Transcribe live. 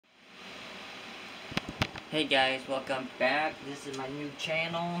Hey guys, welcome back. This is my new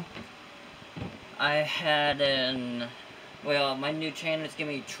channel. My new channel is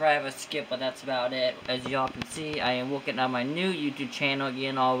gonna be Travis Skip, but that's about it. As y'all can see, I am working on my new YouTube channel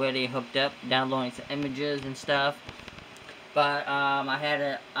again, already hooked up, downloading some images and stuff. But I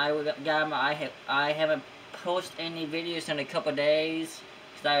haven't posted any videos in a couple days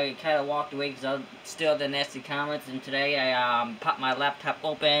because I kind of walked away because I was still the nasty comments. And today I popped my laptop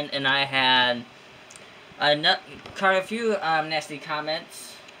open and I had quite a few nasty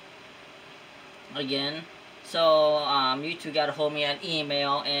comments again. So YouTube got a hold of me on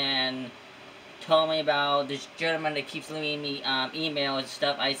email and told me about this gentleman that keeps leaving me emails and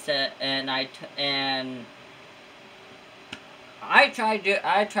stuff. I said, I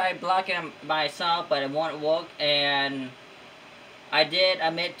tried blocking him myself, but it won't work. And I did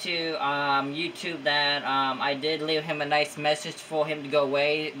admit to YouTube that I did leave him a nice message for him to go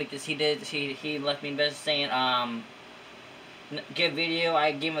away, because he left me a message saying good video.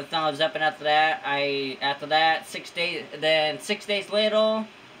 I gave him a thumbs up, and after that 6 days later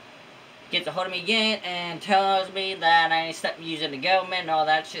gets a hold of me again and tells me that I need to stop using the government and all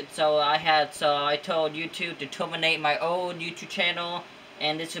that shit. So I told YouTube to terminate my old YouTube channel,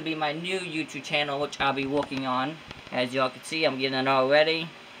 and this will be my new YouTube channel, which I'll be working on. As y'all can see, I'm getting it already.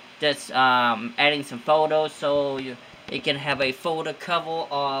 Just adding some photos so it can have a photo cover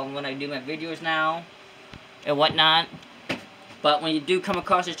when I do my videos now and whatnot. But when you do come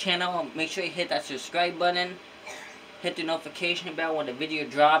across this channel, make sure you hit that subscribe button, hit the notification bell when the video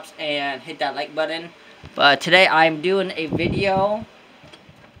drops, and hit that like button. But today I'm doing a video,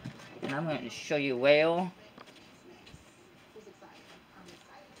 and I'm going to show you whale.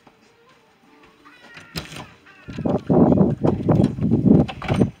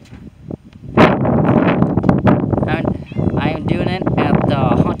 I'm doing it at the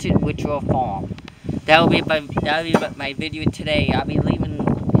haunted withdrawal farm. That'll be my video today. I'll be leaving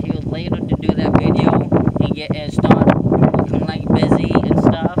here later to do that video and start looking like busy and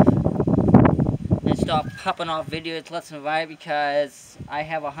stuff, and start popping off videos left and right, because I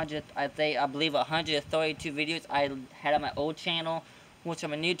have I believe 132 videos I had on my old channel, which on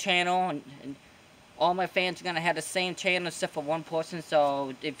my new channel, and all my fans are gonna have the same channel except for one person.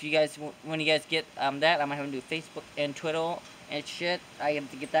 So if you guys, when you guys get that, I'm gonna have to do Facebook and Twitter and shit. I have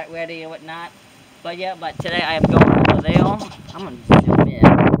to get that ready and whatnot. But yeah, today I am going over there. I'm gonna zoom in.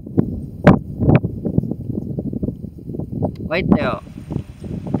 Right there.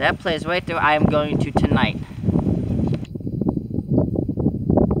 That place right there I am going to tonight.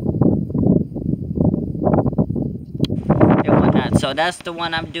 And whatnot. So that's the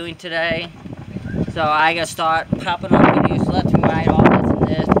one I'm doing today. So I gotta start popping on videos left and right, all this and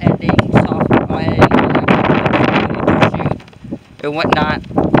this, editing, software, editing, all that, shoot, and whatnot.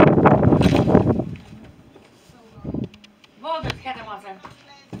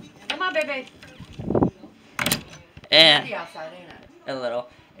 Come on, baby. And Outside, ain't it? a little.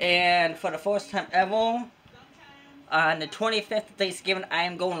 And for the first time ever, on the 25th of Thanksgiving, I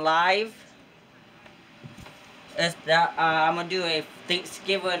am going live. I'm gonna do a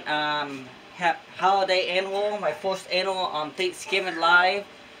Thanksgiving holiday annual, my first annual Thanksgiving live.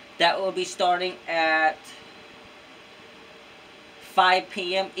 That will be starting at 5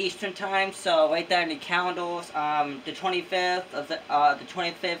 p.m. Eastern time. So right there in the calendars, the 25th of the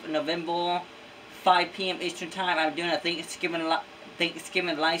November, 5 p.m. Eastern time. I'm doing a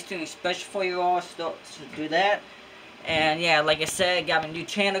Thanksgiving live stream special for you all. So do that. And yeah, like I said, got my new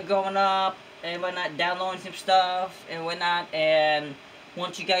channel going up and whatnot, downloading some stuff and whatnot. And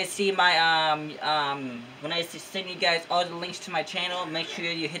once you guys see my when I send you guys all the links to my channel, make sure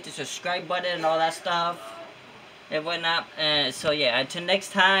you hit the subscribe button and all that stuff and whatnot. So yeah, until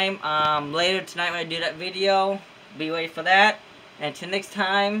next time, later tonight when I do that video, be ready for that. And until next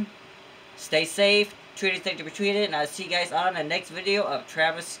time, stay safe, treat it like to be treated, and I'll see you guys on the next video of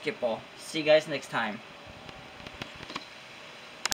Travis Skipper. See you guys next time.